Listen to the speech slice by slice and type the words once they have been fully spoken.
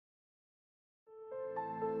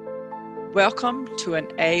Welcome to an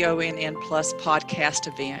AONN Plus podcast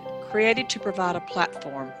event created to provide a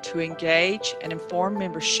platform to engage and inform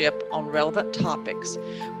membership on relevant topics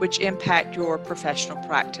which impact your professional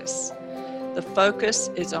practice. The focus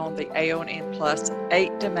is on the AONN Plus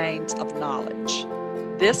 8 domains of knowledge.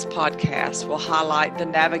 This podcast will highlight the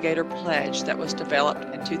Navigator Pledge that was developed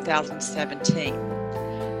in 2017.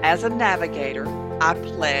 As a navigator, I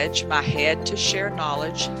pledge my head to share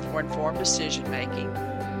knowledge for informed decision making,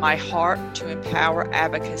 my heart to empower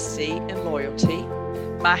advocacy and loyalty,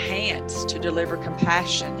 my hands to deliver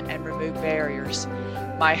compassion and remove barriers,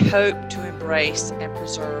 my hope to embrace and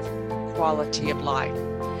preserve quality of life.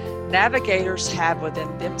 Navigators have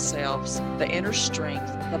within themselves the inner strength,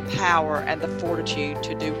 the power, and the fortitude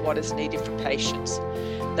to do what is needed for patients.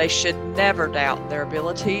 They should never doubt their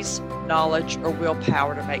abilities, knowledge, or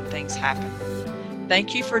willpower to make things happen.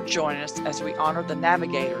 Thank you for joining us as we honor the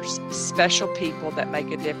navigators, special people that make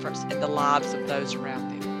a difference in the lives of those around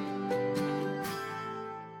them.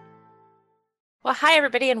 Well, hi,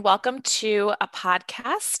 everybody, and welcome to a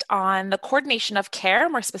podcast on the coordination of care.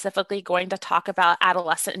 We're specifically going to talk about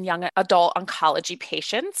adolescent and young adult oncology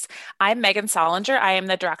patients. I'm Megan Solinger. I am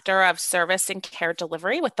the Director of Service and Care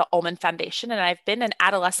Delivery with the Ullman Foundation, and I've been an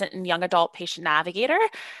adolescent and young adult patient navigator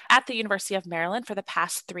at the University of Maryland for the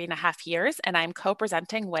past 3.5 years, and I'm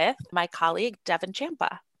co-presenting with my colleague, Devin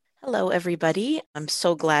Champa. Hello, everybody. I'm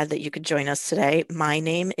so glad that you could join us today. My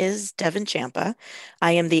name is Devin Champa.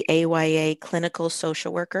 I am the AYA clinical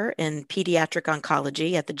social worker in pediatric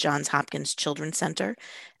oncology at the Johns Hopkins Children's Center,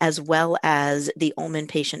 as well as the Ullman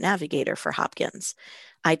patient navigator for Hopkins.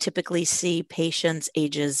 I typically see patients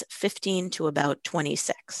ages 15 to about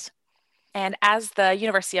 26. And as the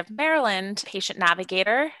University of Maryland patient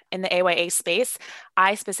navigator in the AYA space,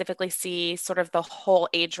 I specifically see sort of the whole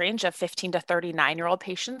age range of 15 to 39-year-old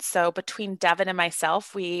patients. So between Devin and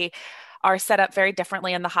myself, we are set up very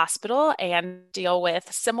differently in the hospital and deal with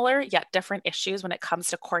similar yet different issues when it comes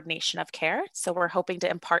to coordination of care. So we're hoping to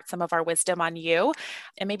impart some of our wisdom on you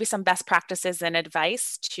and maybe some best practices and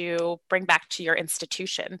advice to bring back to your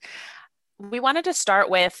institution. We wanted to start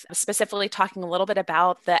with specifically talking a little bit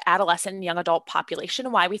about the adolescent and young adult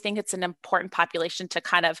population, why we think it's an important population to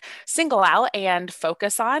kind of single out and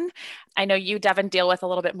focus on. I know you, Devin, deal with a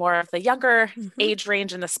little bit more of the younger age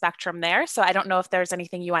range in the spectrum there. So I don't know if there's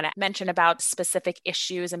anything you want to mention about specific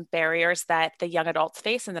issues and barriers that the young adults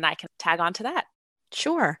face, and then I can tag on to that.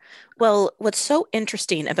 Sure. Well, what's so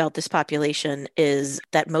interesting about this population is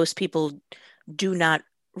that most people do not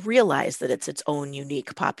realize that it's its own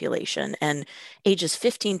unique population, and ages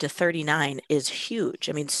 15 to 39 is huge.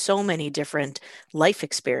 I mean, so many different life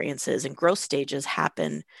experiences and growth stages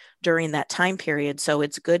happen during that time period. So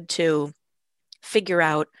it's good to figure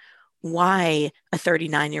out why a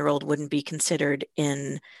 39-year-old wouldn't be considered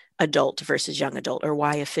in adult versus young adult, or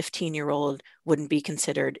why a 15-year-old wouldn't be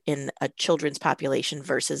considered in a children's population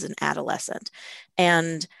versus an adolescent.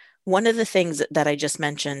 And one of the things that I just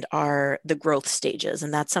mentioned are the growth stages,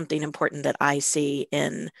 and that's something important that I see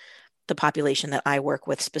in the population that I work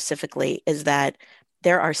with specifically, is that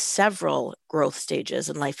there are several growth stages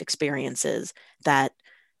and life experiences that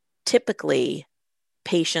typically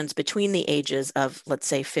patients between the ages of, let's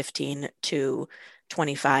say, 15 to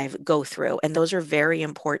 25 go through, and those are very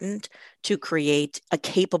important to create a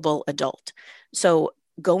capable adult. So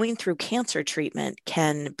going through cancer treatment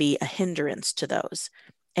can be a hindrance to those.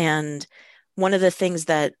 And one of the things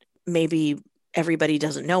that maybe everybody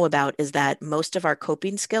doesn't know about is that most of our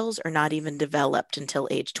coping skills are not even developed until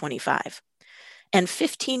age 25. And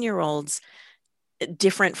 15-year-olds,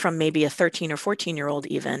 different from maybe a 13 or 14-year-old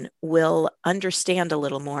even, will understand a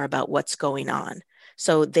little more about what's going on.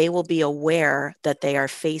 So they will be aware that they are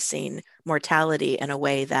facing mortality in a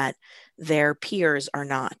way that their peers are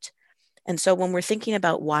not. And so when we're thinking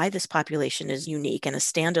about why this population is unique and a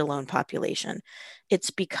standalone population,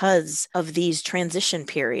 it's because of these transition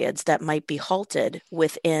periods that might be halted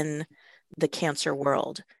within the cancer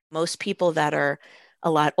world. Most people that are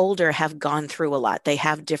a lot older have gone through a lot. They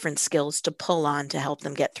have different skills to pull on to help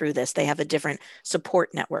them get through this. They have a different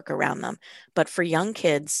support network around them. But for young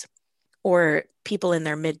kids, or people in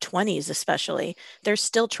their mid-20s especially, they're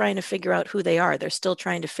still trying to figure out who they are. They're still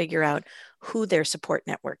trying to figure out who their support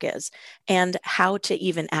network is and how to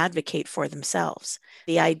even advocate for themselves.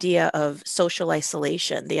 The idea of social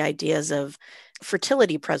isolation, the ideas of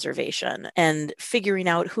fertility preservation, and figuring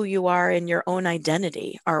out who you are in your own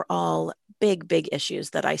identity are all big, big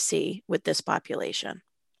issues that I see with this population.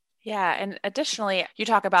 Yeah. And additionally, you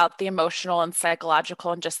talk about the emotional and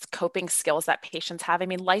psychological and just coping skills that patients have. I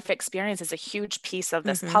mean, life experience is a huge piece of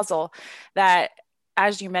this puzzle that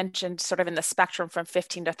as you mentioned, sort of in the spectrum from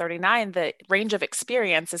 15 to 39, the range of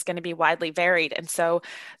experience is going to be widely varied. And so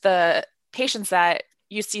the patients that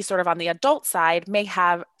you see sort of on the adult side may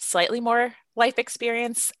have slightly more life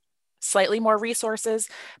experience, slightly more resources,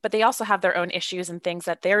 but they also have their own issues and things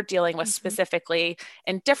that they're dealing with specifically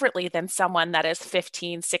and differently than someone that is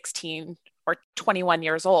 15, 16, or 21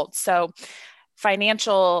 years old. So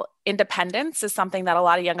financial independence is something that a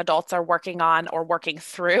lot of young adults are working on or working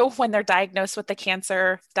through when they're diagnosed with the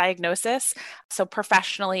cancer diagnosis. So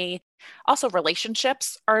professionally, also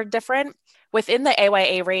relationships are different. Within the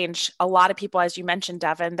AYA range, a lot of people, as you mentioned,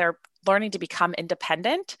 Devin, they're learning to become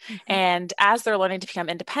independent. And as they're learning to become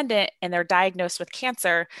independent and they're diagnosed with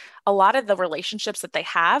cancer, a lot of the relationships that they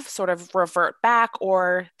have sort of revert back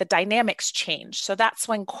or the dynamics change. So that's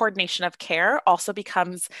when coordination of care also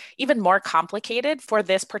becomes even more complicated for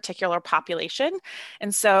this particular population.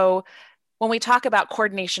 And so when we talk about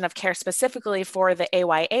coordination of care specifically for the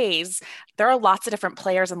AYAs, there are lots of different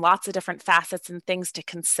players and lots of different facets and things to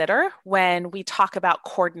consider when we talk about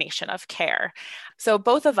coordination of care. So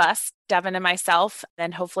both of us, Devin and myself,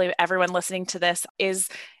 and hopefully everyone listening to this, is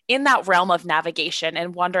in that realm of navigation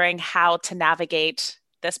and wondering how to navigate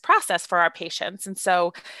this process for our patients. And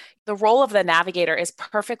so the role of the navigator is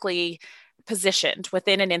perfectly positioned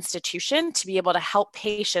within an institution to be able to help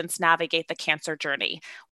patients navigate the cancer journey.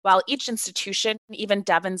 While each institution, even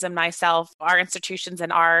Devin's and myself, our institutions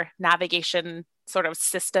and our navigation sort of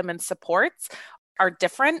system and supports are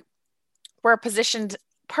different, we're positioned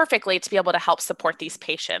perfectly to be able to help support these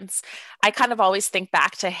patients. I kind of always think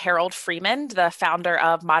back to Harold Freeman, the founder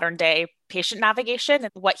of modern day patient navigation,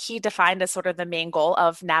 and what he defined as sort of the main goal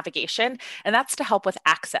of navigation, and that's to help with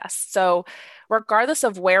access. So regardless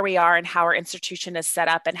of where we are and how our institution is set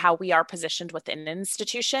up and how we are positioned within an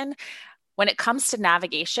institution, when it comes to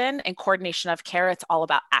navigation and coordination of care, it's all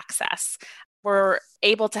about access. We're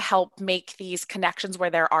able to help make these connections where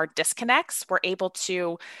there are disconnects. We're able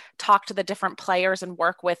to talk to the different players and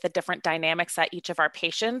work with the different dynamics that each of our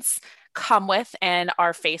patients come with and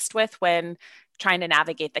are faced with when trying to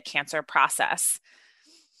navigate the cancer process.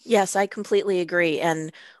 Yes, I completely agree.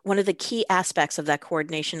 And one of the key aspects of that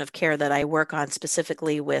coordination of care that I work on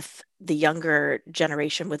specifically with the younger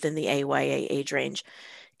generation within the AYA age range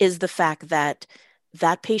is the fact that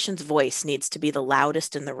that patient's voice needs to be the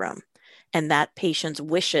loudest in the room and that patient's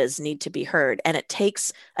wishes need to be heard. And it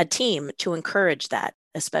takes a team to encourage that,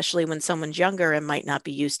 especially when someone's younger and might not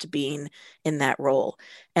be used to being in that role.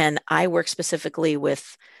 And I work specifically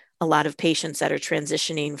with a lot of patients that are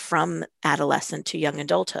transitioning from adolescent to young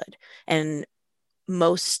adulthood. And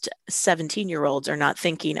most 17-year-olds are not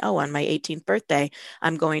thinking, oh, on my 18th birthday,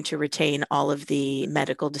 I'm going to retain all of the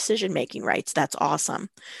medical decision-making rights. That's awesome.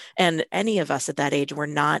 And any of us at that age were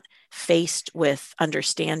not faced with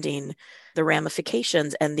understanding the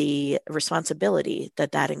ramifications and the responsibility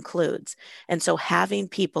that that includes. And so having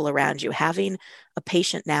people around you, having a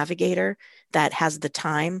patient navigator that has the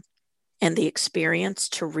time and the experience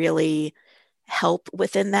to really help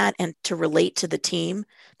within that and to relate to the team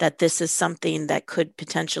that this is something that could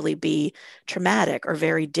potentially be traumatic or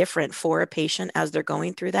very different for a patient as they're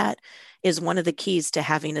going through that is one of the keys to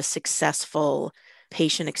having a successful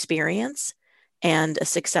patient experience and a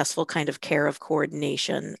successful kind of care of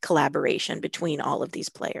coordination, collaboration between all of these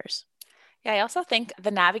players. Yeah, I also think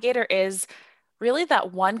the navigator is really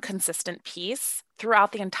that one consistent piece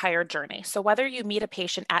throughout the entire journey. So whether you meet a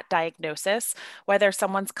patient at diagnosis, whether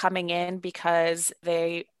someone's coming in because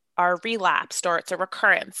they are relapsed or it's a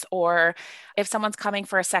recurrence, or if someone's coming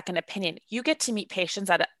for a second opinion, you get to meet patients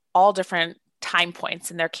at all different time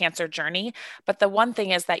points in their cancer journey. But the one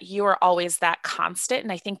thing is that you are always that constant.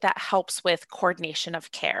 And I think that helps with coordination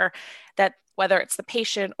of care, that whether it's the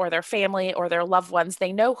patient or their family or their loved ones,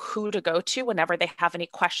 they know who to go to whenever they have any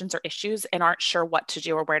questions or issues and aren't sure what to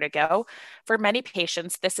do or where to go. For many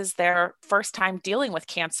patients, this is their first time dealing with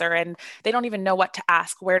cancer and they don't even know what to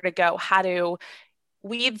ask, where to go, how to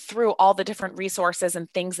weed through all the different resources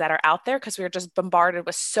and things that are out there because we are just bombarded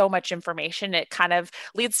with so much information. It kind of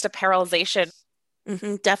leads to paralyzation.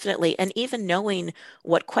 Definitely. And even knowing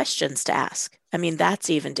what questions to ask. I mean, that's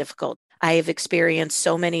even difficult. I have experienced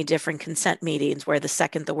so many different consent meetings where the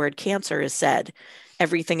second the word cancer is said,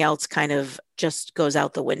 everything else kind of just goes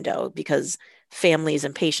out the window because families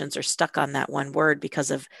and patients are stuck on that one word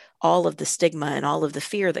because of all of the stigma and all of the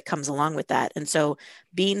fear that comes along with that. And so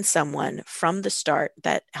being someone from the start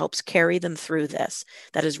that helps carry them through this,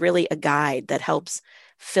 that is really a guide that helps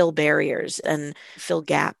fill barriers and fill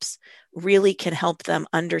gaps, really can help them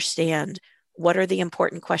understand what are the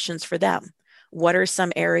important questions for them. What are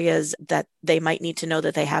some areas that they might need to know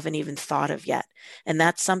that they haven't even thought of yet? And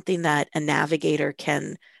that's something that a navigator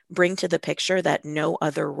can bring to the picture that no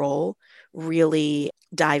other role really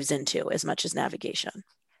dives into as much as navigation.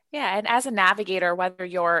 Yeah, and as a navigator, whether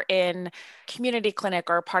you're in community clinic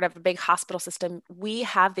or part of a big hospital system, we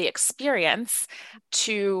have the experience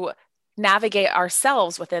to navigate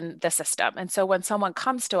ourselves within the system. And so when someone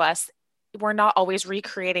comes to us, we're not always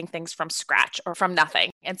recreating things from scratch or from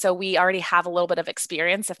nothing. And so we already have a little bit of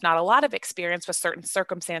experience, if not a lot of experience, with certain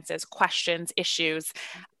circumstances, questions, issues.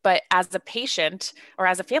 But as a patient or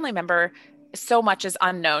as a family member, so much is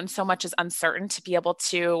unknown, so much is uncertain. To be able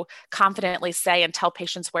to confidently say and tell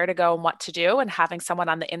patients where to go and what to do, and having someone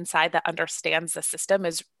on the inside that understands the system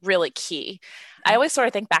is really key. I always sort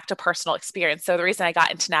of think back to personal experience. So the reason I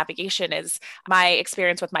got into navigation is my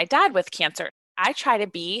experience with my dad with cancer. I try to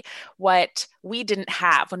be what we didn't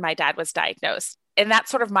have when my dad was diagnosed. And that's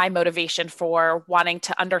sort of my motivation for wanting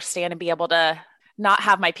to understand and be able to not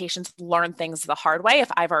have my patients learn things the hard way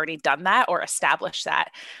if I've already done that or established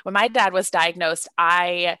that. When my dad was diagnosed,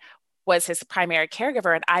 I was his primary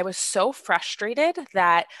caregiver, and I was so frustrated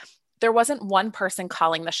that there wasn't one person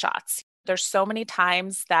calling the shots. There's so many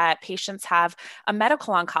times that patients have a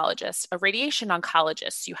medical oncologist, a radiation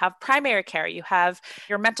oncologist, you have primary care, you have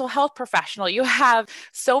your mental health professional, you have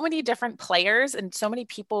so many different players and so many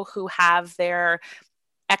people who have their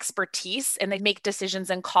expertise, and they make decisions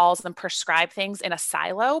and calls and prescribe things in a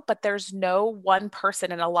silo, but there's no one person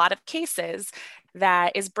in a lot of cases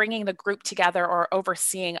that is bringing the group together or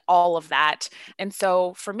overseeing all of that. And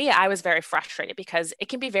so for me, I was very frustrated because it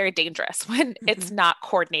can be very dangerous when it's not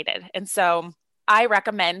coordinated. And so I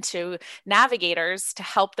recommend to navigators to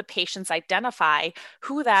help the patients identify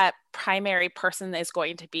who that primary person is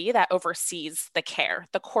going to be that oversees the care,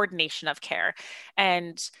 the coordination of care.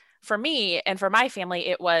 And for me and for my family,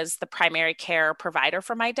 it was the primary care provider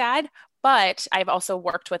for my dad. But I've also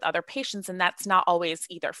worked with other patients, and that's not always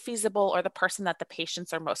either feasible or the person that the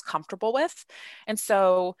patients are most comfortable with. And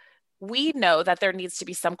so we know that there needs to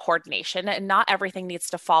be some coordination, and not everything needs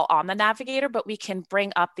to fall on the navigator, but we can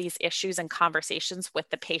bring up these issues and conversations with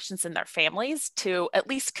the patients and their families to at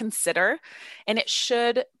least consider. And it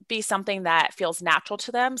should be something that feels natural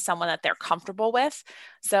to them, someone that they're comfortable with.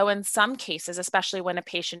 So in some cases, especially when a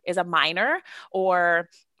patient is a minor or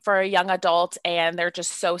for a young adult and they're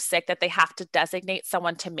just so sick that they have to designate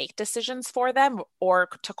someone to make decisions for them or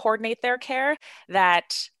to coordinate their care,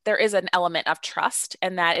 that there is an element of trust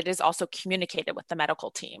and that it is also communicated with the medical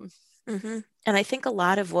team. Mm-hmm. And I think a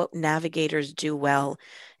lot of what navigators do well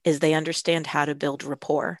is they understand how to build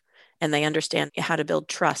rapport and they understand how to build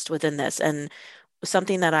trust within this. And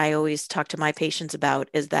something that I always talk to my patients about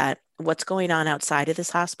is that what's going on outside of this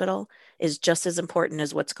hospital is just as important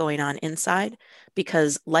as what's going on inside,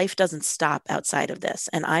 because life doesn't stop outside of this.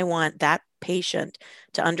 And I want that patient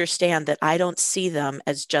to understand that I don't see them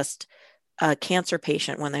as just a cancer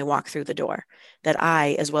patient when they walk through the door, that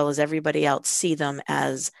I, as well as everybody else, see them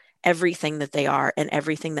as everything that they are and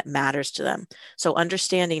everything that matters to them. So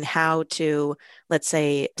understanding how to, let's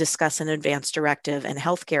say, discuss an advance directive and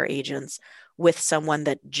healthcare agents with someone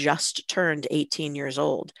that just turned 18 years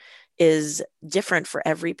old is different for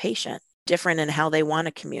every patient, different in how they want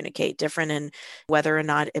to communicate, different in whether or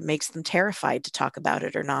not it makes them terrified to talk about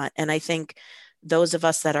it or not. And I think those of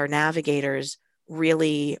us that are navigators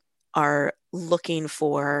really are looking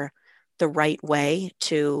for the right way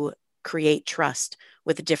to create trust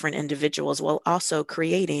with different individuals while also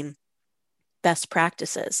creating best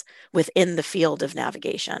practices within the field of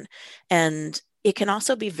navigation. And it can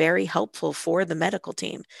also be very helpful for the medical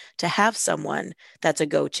team to have someone that's a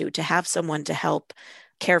go-to, to have someone to help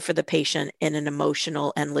care for the patient in an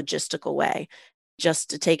emotional and logistical way. Just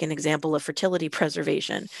to take an example of fertility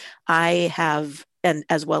preservation, I have, and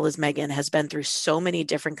as well as Megan, has been through so many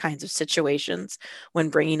different kinds of situations when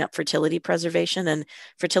bringing up fertility preservation. And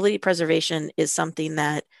fertility preservation is something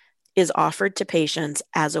that is offered to patients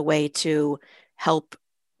as a way to help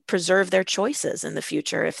preserve their choices in the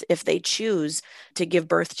future if they choose to give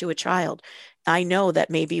birth to a child. I know that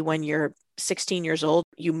maybe when you're 16 years old,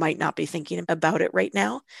 you might not be thinking about it right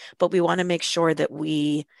now, but we want to make sure that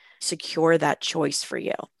we secure that choice for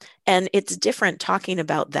you. And it's different talking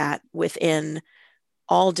about that within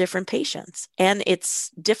all different patients. And it's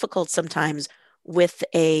difficult sometimes with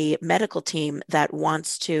a medical team that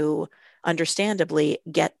wants to understandably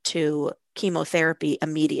get to chemotherapy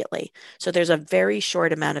immediately. So there's a very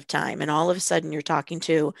short amount of time. And all of a sudden, you're talking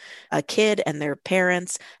to a kid and their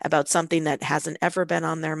parents about something that hasn't ever been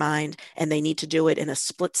on their mind, and they need to do it in a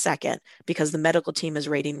split second because the medical team is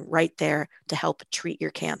waiting right there to help treat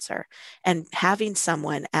your cancer. And having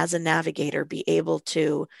someone as a navigator be able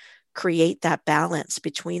to create that balance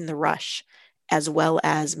between the rush as well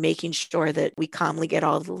as making sure that we calmly get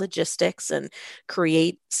all the logistics and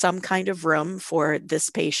create some kind of room for this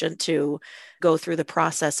patient to go through the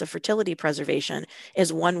process of fertility preservation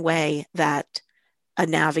is one way that a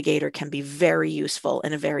navigator can be very useful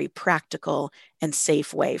in a very practical and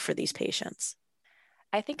safe way for these patients.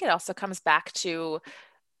 I think it also comes back to,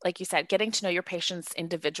 like you said, getting to know your patients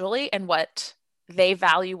individually and what they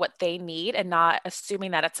value, what they need, and not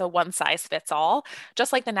assuming that it's a one size fits all.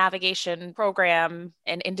 Just like the navigation program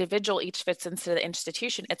and individual each fits into the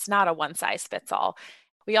institution, it's not a one size fits all.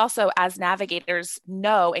 We also, as navigators,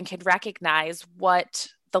 know and can recognize what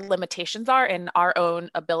the limitations are in our own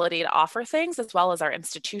ability to offer things as well as our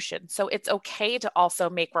institution. So it's okay to also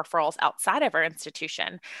make referrals outside of our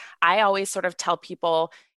institution. I always sort of tell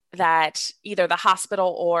people that either the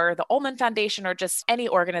hospital or the Ullman Foundation or just any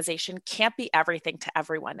organization can't be everything to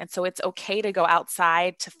everyone. And so it's okay to go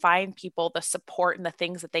outside to find people the support and the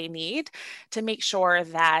things that they need to make sure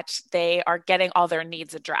that they are getting all their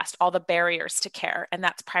needs addressed, all the barriers to care. And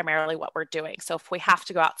that's primarily what we're doing. So if we have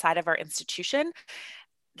to go outside of our institution,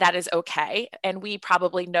 that is okay. And we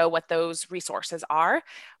probably know what those resources are,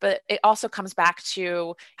 but it also comes back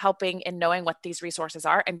to helping and knowing what these resources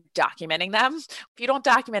are and documenting them. If you don't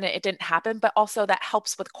document it, it didn't happen, but also that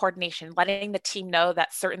helps with coordination, letting the team know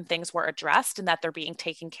that certain things were addressed and that they're being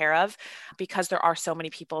taken care of because there are so many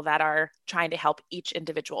people that are trying to help each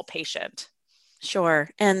individual patient. Sure.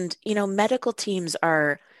 And, medical teams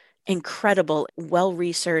are incredible,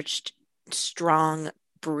 well-researched, strong,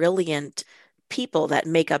 brilliant people that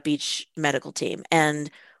make up each medical team. And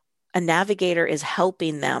a navigator is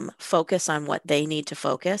helping them focus on what they need to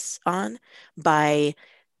focus on by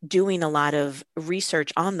doing a lot of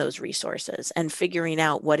research on those resources and figuring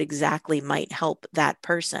out what exactly might help that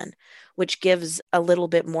person, which gives a little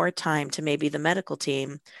bit more time to maybe the medical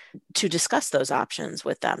team to discuss those options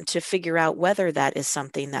with them, to figure out whether that is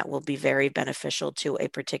something that will be very beneficial to a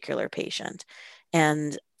particular patient.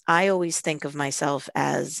 And I always think of myself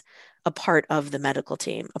as a part of the medical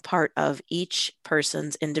team, a part of each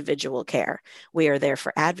person's individual care. We are there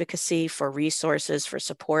for advocacy, for resources, for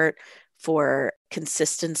support, for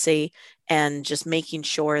consistency, and just making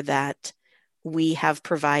sure that we have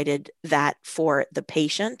provided that for the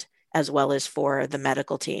patient as well as for the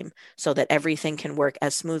medical team so that everything can work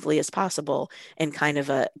as smoothly as possible in kind of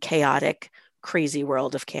a chaotic, crazy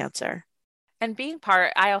world of cancer. And being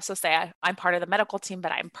part, I also say I'm part of the medical team,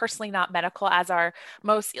 but I'm personally not medical, as are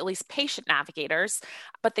most, at least patient navigators.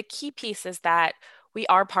 But the key piece is that we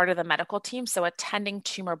are part of the medical team. So attending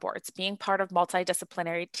tumor boards, being part of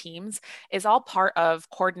multidisciplinary teams is all part of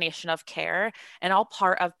coordination of care and all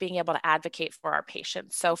part of being able to advocate for our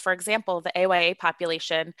patients. So for example, the AYA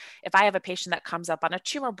population, if I have a patient that comes up on a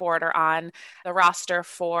tumor board or on the roster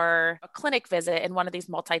for a clinic visit in one of these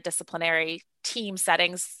multidisciplinary team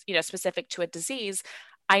settings, specific to a disease,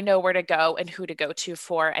 I know where to go and who to go to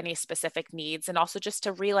for any specific needs, and also just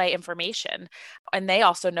to relay information. And they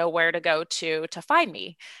also know where to go to find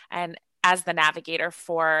me and as the navigator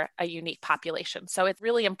for a unique population. So it's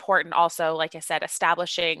really important also, like I said,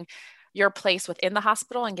 establishing your place within the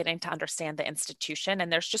hospital and getting to understand the institution.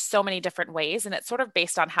 And there's just so many different ways. And it's sort of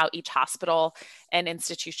based on how each hospital and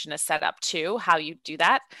institution is set up too, how you do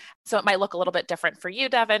that. So it might look a little bit different for you,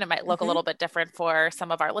 Devin. It might look a little bit different for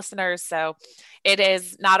some of our listeners. So it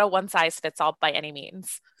is not a one size fits all by any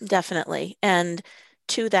means. Definitely. And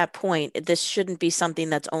to that point, this shouldn't be something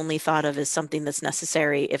that's only thought of as something that's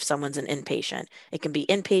necessary if someone's an inpatient. It can be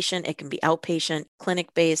inpatient, it can be outpatient,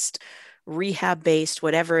 clinic-based, rehab-based,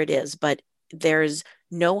 whatever it is, but there's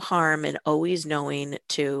no harm in always knowing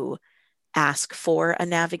to ask for a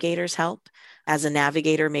navigator's help. As a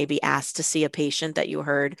navigator, maybe ask to see a patient that you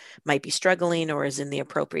heard might be struggling or is in the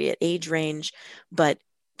appropriate age range, but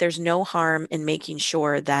there's no harm in making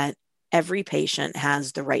sure that every patient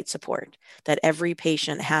has the right support, that every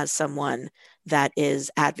patient has someone that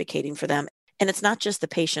is advocating for them. And it's not just the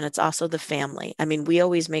patient, it's also the family. I mean, we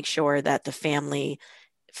always make sure that the family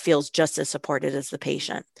feels just as supported as the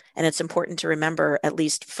patient. And it's important to remember, at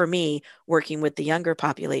least for me, working with the younger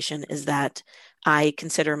population, is that I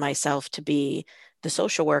consider myself to be the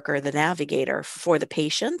social worker, the navigator for the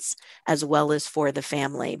patients, as well as for the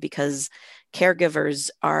family, because caregivers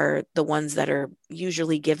are the ones that are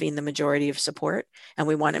usually giving the majority of support, and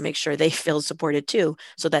we want to make sure they feel supported too,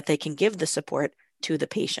 so that they can give the support to the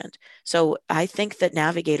patient. So I think that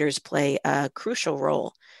navigators play a crucial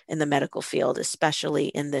role in the medical field, especially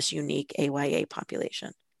in this unique AYA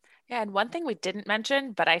population. Yeah, and one thing we didn't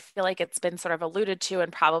mention, but I feel like it's been sort of alluded to,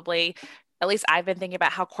 and probably, at least I've been thinking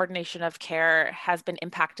about how coordination of care has been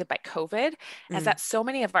impacted by COVID, is that so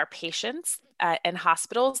many of our patients in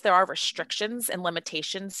hospitals, there are restrictions and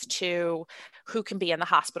limitations to who can be in the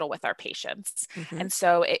hospital with our patients. And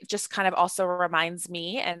so it just kind of also reminds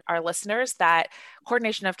me and our listeners that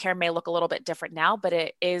coordination of care may look a little bit different now, but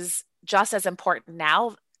it is just as important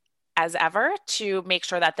now as ever to make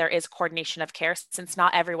sure that there is coordination of care, since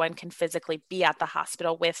not everyone can physically be at the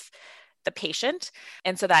hospital with the patient.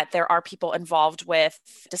 And so that there are people involved with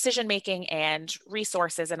decision making and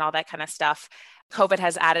resources and all that kind of stuff. COVID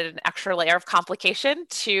has added an extra layer of complication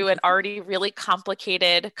to an already really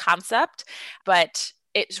complicated concept. But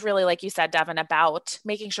it's really, like you said, Devin, about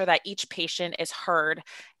making sure that each patient is heard,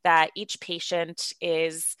 that each patient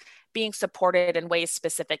is being supported in ways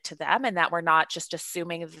specific to them, and that we're not just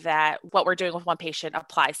assuming that what we're doing with one patient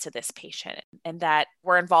applies to this patient, and that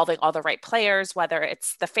we're involving all the right players, whether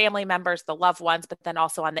it's the family members, the loved ones, but then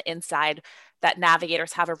also on the inside, that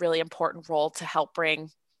navigators have a really important role to help bring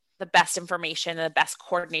the best information and the best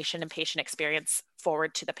coordination and patient experience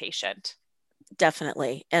forward to the patient.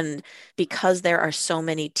 Definitely. And because there are so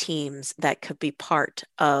many teams that could be part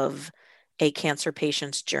of a cancer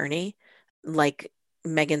patient's journey, like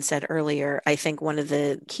Megan said earlier, I think one of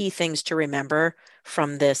the key things to remember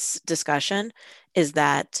from this discussion is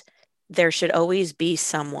that there should always be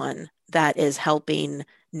someone that is helping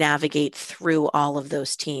navigate through all of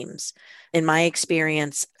those teams. In my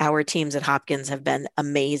experience, our teams at Hopkins have been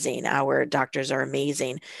amazing. Our doctors are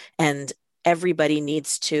amazing, and everybody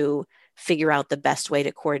needs to figure out the best way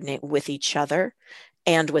to coordinate with each other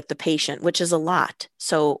and with the patient, which is a lot.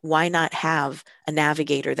 So why not have a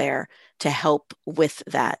navigator there to help with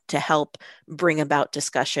that, to help bring about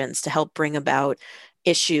discussions, to help bring about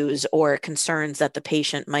issues or concerns that the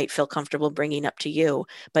patient might feel comfortable bringing up to you,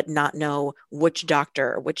 but not know which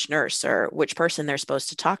doctor or which nurse or which person they're supposed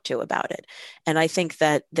to talk to about it. And I think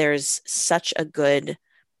that there's such a good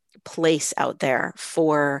place out there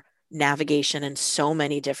for navigation in so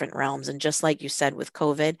many different realms. And just like you said with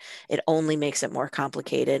COVID, it only makes it more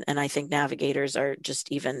complicated. And I think navigators are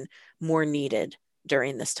just even more needed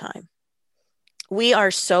during this time. We are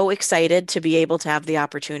so excited to be able to have the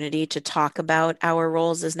opportunity to talk about our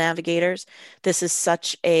roles as navigators. This is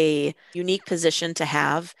such a unique position to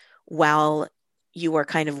have while you are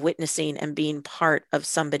kind of witnessing and being part of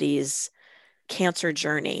somebody's cancer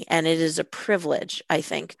journey. And it is a privilege, I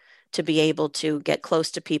think, to be able to get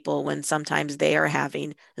close to people when sometimes they are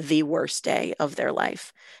having the worst day of their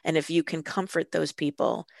life. And if you can comfort those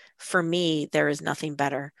people, for me, there is nothing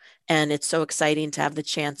better. And it's so exciting to have the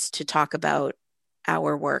chance to talk about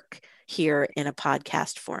our work here in a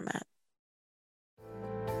podcast format.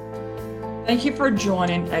 Thank you for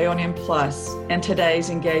joining AONN Plus and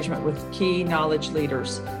today's engagement with key knowledge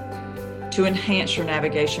leaders. To enhance your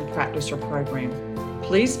navigation practice or program,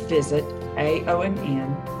 please visit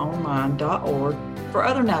aonnonline.org for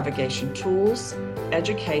other navigation tools,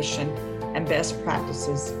 education, and best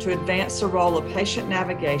practices to advance the role of patient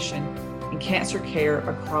navigation in cancer care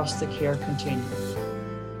across the care continuum.